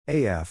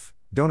AF,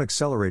 Don't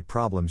Accelerate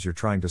Problems You're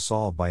Trying to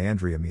Solve by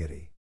Andrea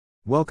Miotti.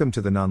 Welcome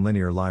to the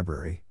Nonlinear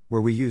Library,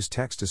 where we use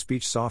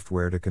text-to-speech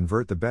software to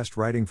convert the best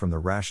writing from the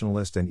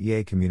rationalist and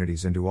EA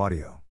communities into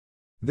audio.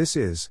 This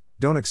is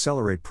Don't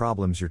Accelerate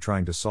Problems You're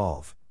Trying to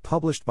Solve,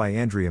 published by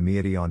Andrea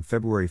Miotti on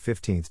February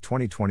 15,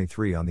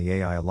 2023 on the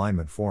AI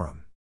Alignment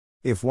Forum.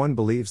 If one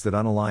believes that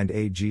unaligned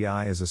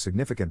AGI is a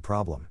significant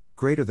problem,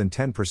 greater than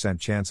 10%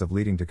 chance of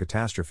leading to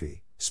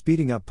catastrophe,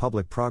 speeding up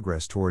public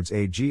progress towards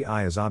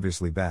AGI is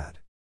obviously bad.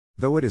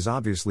 Though it is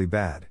obviously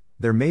bad,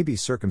 there may be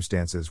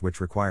circumstances which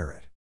require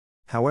it.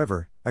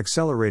 However,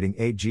 accelerating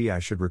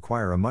AGI should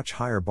require a much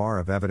higher bar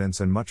of evidence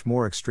and much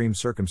more extreme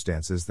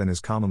circumstances than is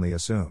commonly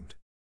assumed.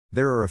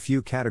 There are a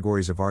few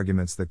categories of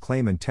arguments that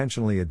claim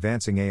intentionally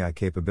advancing AI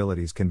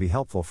capabilities can be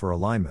helpful for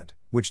alignment,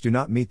 which do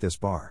not meet this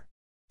bar.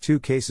 Two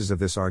cases of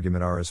this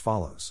argument are as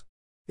follows.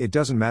 It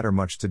doesn't matter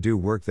much to do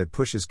work that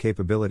pushes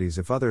capabilities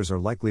if others are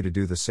likely to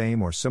do the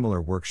same or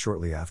similar work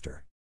shortly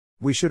after.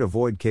 We should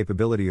avoid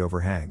capability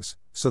overhangs,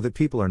 so that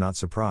people are not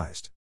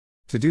surprised.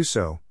 To do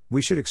so, we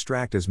should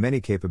extract as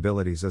many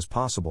capabilities as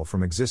possible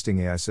from existing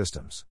AI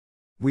systems.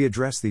 We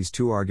address these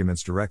two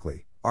arguments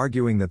directly,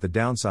 arguing that the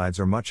downsides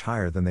are much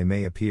higher than they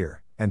may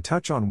appear, and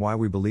touch on why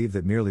we believe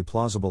that merely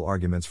plausible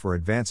arguments for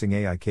advancing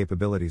AI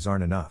capabilities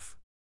aren't enough.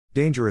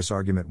 Dangerous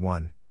Argument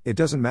 1. It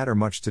doesn't matter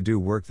much to do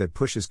work that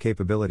pushes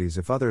capabilities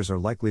if others are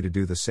likely to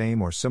do the same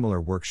or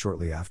similar work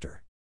shortly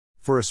after.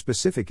 For a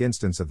specific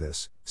instance of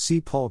this,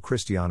 see Paul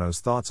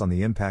Christiano's thoughts on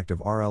the impact of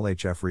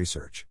RLHF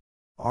research.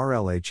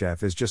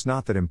 RLHF is just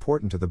not that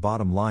important to the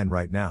bottom line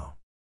right now.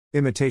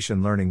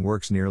 Imitation learning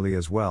works nearly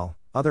as well,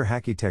 other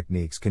hacky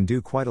techniques can do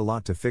quite a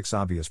lot to fix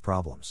obvious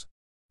problems.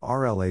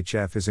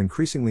 RLHF is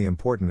increasingly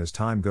important as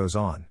time goes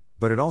on,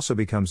 but it also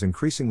becomes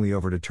increasingly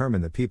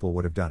overdetermined that people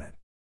would have done it.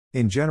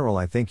 In general,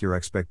 I think your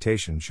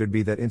expectation should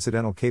be that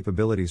incidental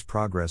capabilities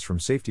progress from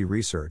safety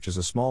research is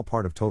a small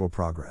part of total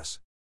progress.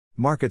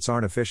 Markets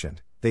aren't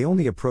efficient, they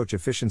only approach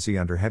efficiency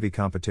under heavy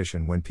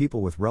competition when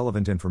people with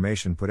relevant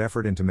information put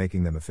effort into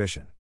making them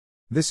efficient.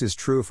 This is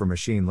true for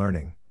machine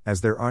learning,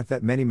 as there aren't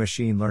that many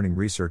machine learning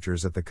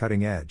researchers at the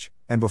cutting edge,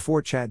 and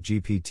before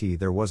ChatGPT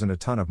there wasn't a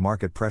ton of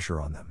market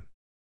pressure on them.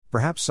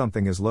 Perhaps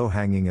something as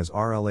low-hanging as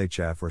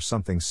RLHF or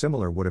something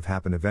similar would have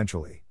happened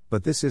eventually,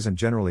 but this isn't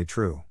generally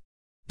true.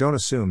 Don't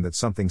assume that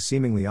something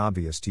seemingly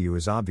obvious to you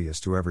is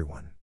obvious to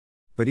everyone.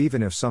 But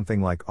even if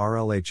something like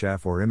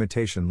RLHF or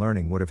imitation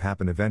learning would have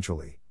happened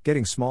eventually,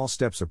 getting small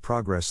steps of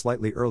progress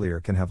slightly earlier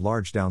can have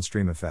large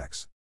downstream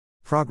effects.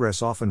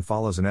 Progress often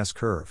follows an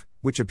S-curve,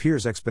 which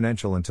appears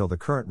exponential until the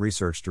current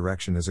research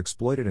direction is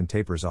exploited and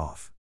tapers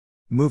off.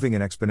 Moving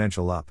an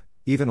exponential up,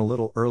 even a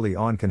little early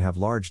on, can have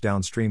large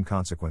downstream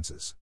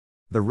consequences.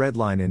 The red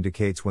line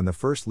indicates when the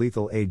first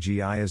lethal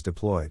AGI is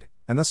deployed,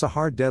 and thus a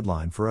hard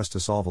deadline for us to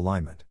solve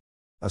alignment.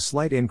 A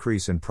slight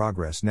increase in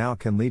progress now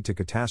can lead to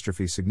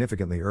catastrophe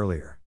significantly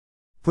earlier.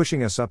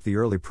 Pushing us up the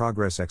early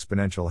progress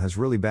exponential has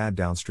really bad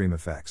downstream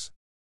effects.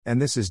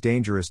 And this is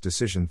dangerous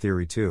decision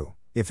theory too.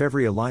 If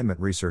every alignment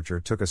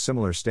researcher took a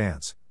similar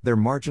stance, their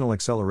marginal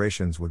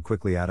accelerations would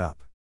quickly add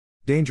up.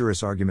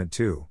 Dangerous Argument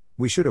 2.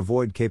 We should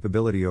avoid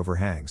capability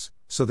overhangs,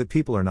 so that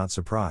people are not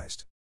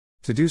surprised.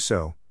 To do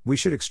so, we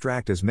should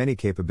extract as many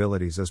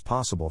capabilities as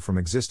possible from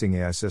existing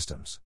AI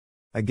systems.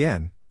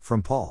 Again,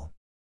 from Paul.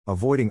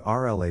 Avoiding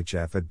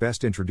RLHF at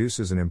best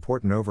introduces an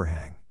important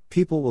overhang.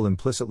 People will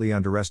implicitly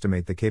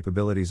underestimate the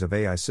capabilities of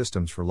AI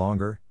systems for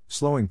longer,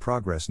 slowing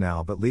progress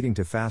now but leading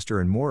to faster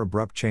and more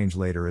abrupt change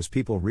later as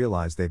people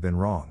realize they've been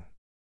wrong.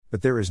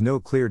 But there is no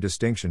clear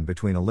distinction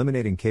between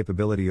eliminating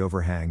capability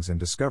overhangs and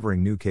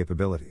discovering new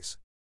capabilities.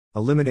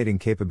 Eliminating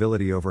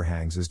capability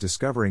overhangs is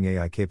discovering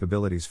AI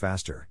capabilities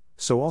faster,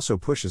 so also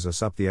pushes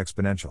us up the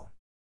exponential.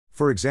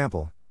 For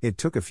example, it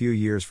took a few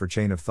years for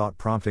chain of thought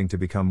prompting to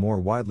become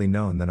more widely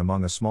known than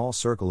among a small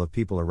circle of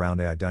people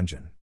around AI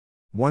Dungeon.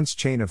 Once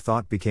chain of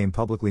thought became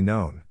publicly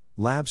known,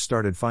 labs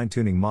started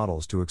fine-tuning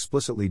models to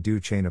explicitly do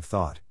chain of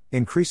thought,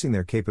 increasing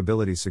their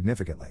capabilities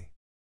significantly.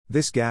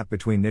 This gap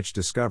between niche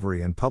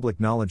discovery and public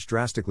knowledge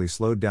drastically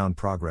slowed down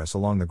progress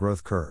along the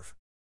growth curve.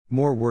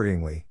 More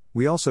worryingly,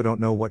 we also don't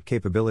know what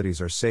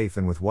capabilities are safe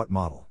and with what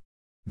model.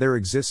 There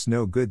exists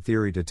no good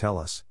theory to tell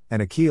us,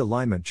 and a key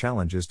alignment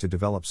challenge is to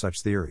develop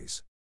such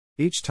theories.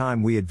 Each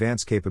time we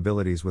advance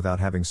capabilities without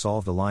having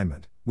solved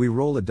alignment, we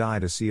roll a die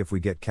to see if we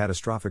get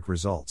catastrophic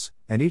results,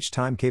 and each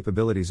time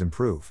capabilities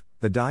improve,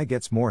 the die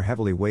gets more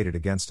heavily weighted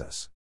against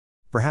us.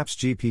 Perhaps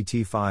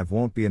GPT-5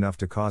 won't be enough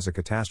to cause a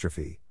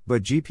catastrophe,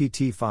 but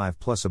GPT-5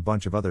 plus a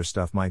bunch of other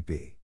stuff might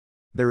be.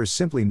 There is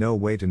simply no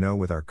way to know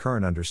with our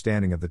current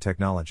understanding of the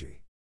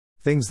technology.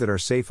 Things that are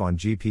safe on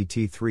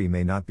GPT-3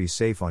 may not be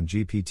safe on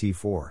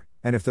GPT-4,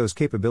 and if those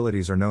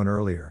capabilities are known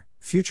earlier,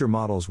 future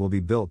models will be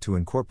built to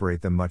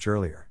incorporate them much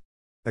earlier.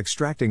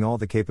 Extracting all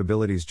the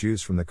capabilities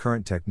juice from the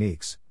current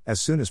techniques, as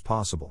soon as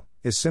possible,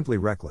 is simply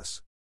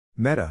reckless.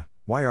 Meta,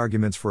 why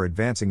arguments for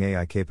advancing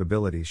AI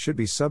capabilities should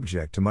be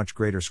subject to much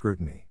greater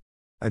scrutiny.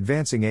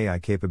 Advancing AI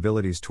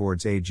capabilities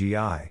towards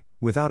AGI,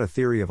 without a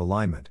theory of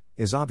alignment,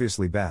 is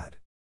obviously bad.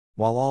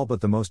 While all but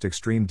the most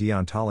extreme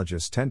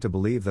deontologists tend to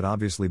believe that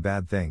obviously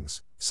bad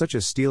things, such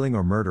as stealing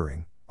or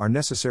murdering, are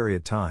necessary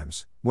at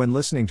times, when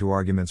listening to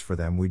arguments for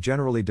them we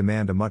generally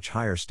demand a much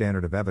higher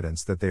standard of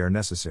evidence that they are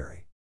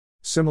necessary.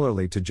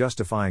 Similarly to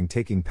justifying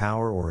taking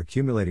power or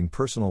accumulating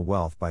personal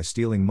wealth by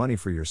stealing money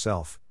for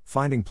yourself,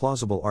 finding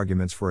plausible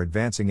arguments for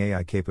advancing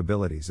AI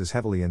capabilities is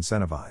heavily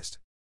incentivized.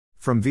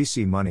 From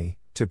VC money,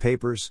 to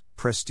papers,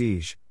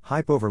 prestige,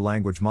 hype over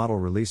language model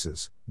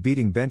releases,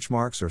 beating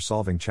benchmarks or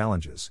solving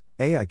challenges,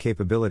 AI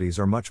capabilities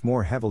are much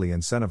more heavily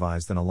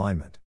incentivized than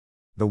alignment.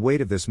 The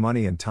weight of this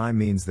money and time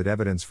means that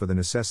evidence for the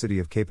necessity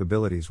of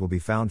capabilities will be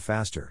found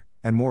faster,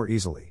 and more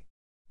easily.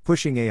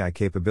 Pushing AI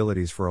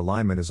capabilities for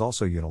alignment is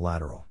also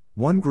unilateral.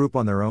 One group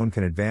on their own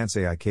can advance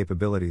AI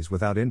capabilities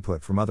without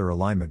input from other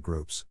alignment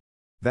groups.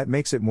 That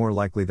makes it more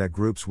likely that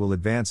groups will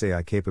advance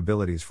AI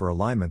capabilities for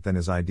alignment than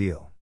is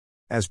ideal.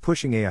 As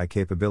pushing AI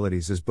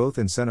capabilities is both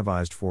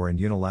incentivized for and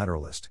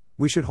unilateralist,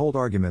 we should hold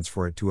arguments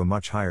for it to a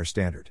much higher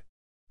standard.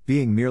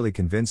 Being merely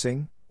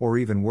convincing, or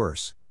even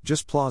worse,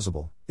 just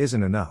plausible,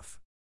 isn't enough.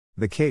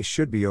 The case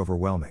should be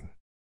overwhelming.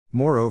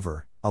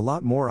 Moreover, a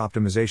lot more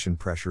optimization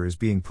pressure is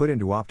being put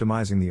into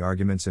optimizing the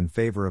arguments in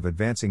favor of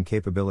advancing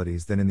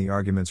capabilities than in the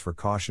arguments for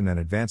caution and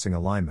advancing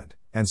alignment,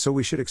 and so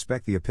we should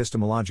expect the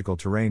epistemological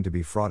terrain to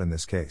be fraught in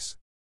this case.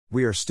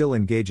 We are still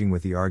engaging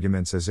with the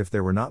arguments as if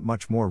there were not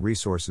much more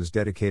resources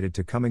dedicated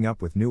to coming up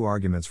with new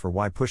arguments for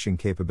why pushing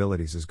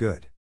capabilities is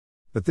good.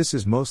 But this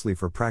is mostly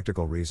for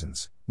practical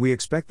reasons. We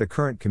expect the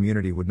current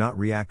community would not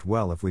react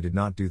well if we did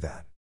not do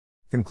that.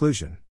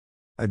 Conclusion.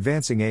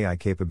 Advancing AI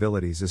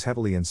capabilities is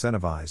heavily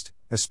incentivized,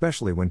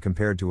 especially when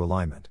compared to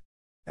alignment.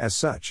 As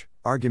such,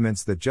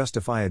 arguments that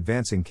justify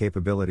advancing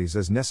capabilities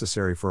as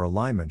necessary for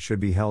alignment should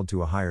be held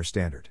to a higher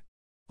standard.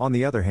 On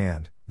the other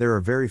hand, there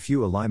are very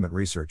few alignment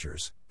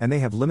researchers, and they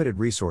have limited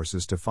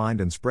resources to find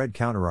and spread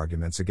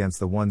counterarguments against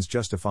the ones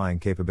justifying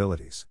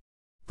capabilities.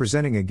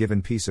 Presenting a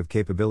given piece of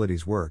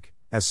capabilities work,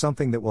 as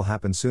something that will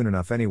happen soon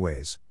enough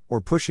anyways,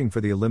 or pushing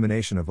for the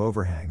elimination of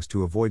overhangs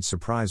to avoid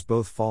surprise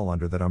both fall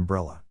under that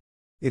umbrella.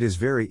 It is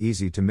very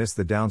easy to miss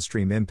the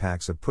downstream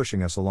impacts of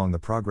pushing us along the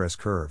progress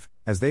curve,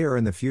 as they are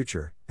in the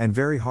future, and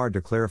very hard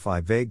to clarify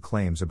vague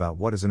claims about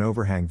what is an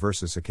overhang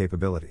versus a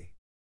capability.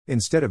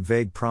 Instead of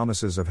vague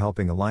promises of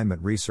helping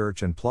alignment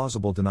research and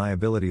plausible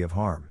deniability of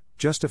harm,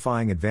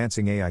 justifying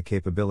advancing AI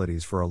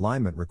capabilities for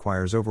alignment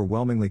requires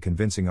overwhelmingly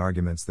convincing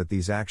arguments that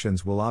these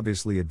actions will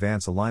obviously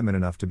advance alignment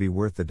enough to be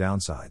worth the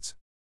downsides.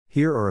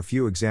 Here are a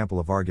few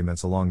examples of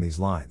arguments along these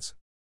lines.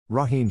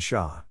 Raheen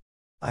Shah.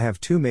 I have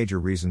two major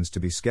reasons to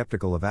be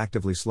skeptical of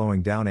actively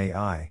slowing down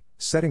AI,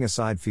 setting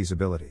aside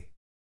feasibility.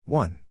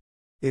 1.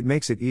 It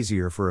makes it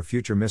easier for a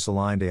future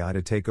misaligned AI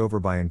to take over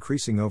by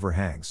increasing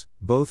overhangs,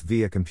 both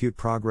via compute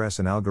progress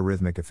and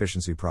algorithmic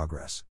efficiency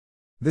progress.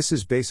 This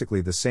is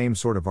basically the same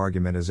sort of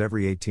argument as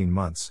every 18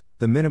 months,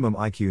 the minimum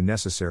IQ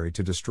necessary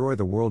to destroy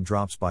the world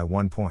drops by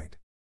 1 point.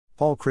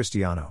 Paul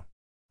Cristiano.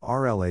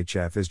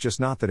 RLHF is just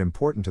not that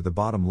important to the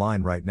bottom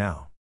line right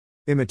now.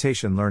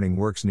 Imitation learning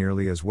works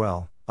nearly as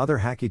well, other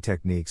hacky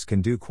techniques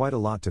can do quite a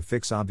lot to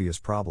fix obvious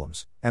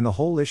problems, and the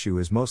whole issue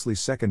is mostly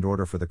second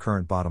order for the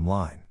current bottom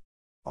line.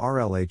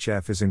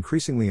 RLHF is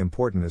increasingly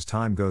important as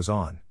time goes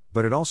on,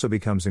 but it also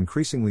becomes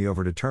increasingly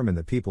overdetermined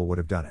that people would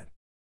have done it.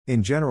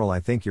 In general, I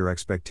think your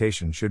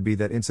expectation should be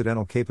that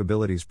incidental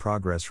capabilities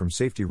progress from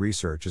safety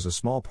research is a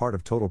small part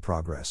of total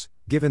progress,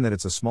 given that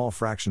it's a small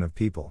fraction of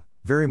people,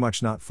 very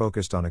much not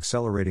focused on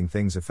accelerating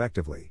things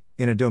effectively,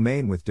 in a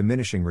domain with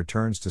diminishing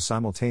returns to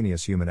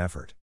simultaneous human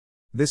effort.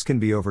 This can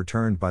be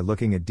overturned by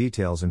looking at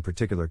details in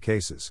particular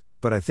cases,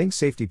 but I think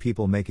safety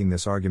people making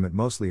this argument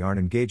mostly aren't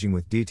engaging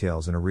with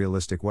details in a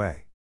realistic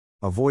way.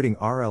 Avoiding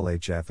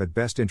RLHF at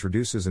best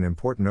introduces an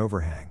important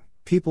overhang.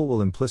 People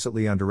will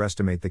implicitly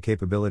underestimate the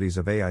capabilities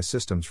of AI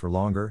systems for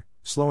longer,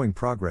 slowing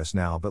progress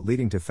now but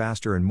leading to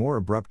faster and more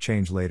abrupt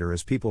change later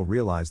as people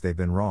realize they've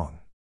been wrong.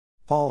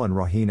 Paul and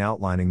Raheen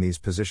outlining these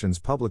positions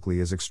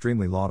publicly is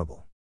extremely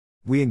laudable.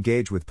 We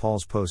engage with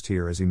Paul's post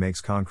here as he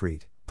makes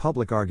concrete,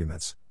 public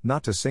arguments,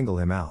 not to single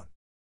him out.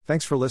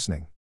 Thanks for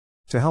listening.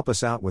 To help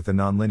us out with the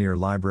Nonlinear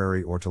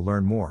Library or to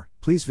learn more,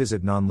 please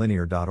visit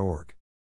nonlinear.org.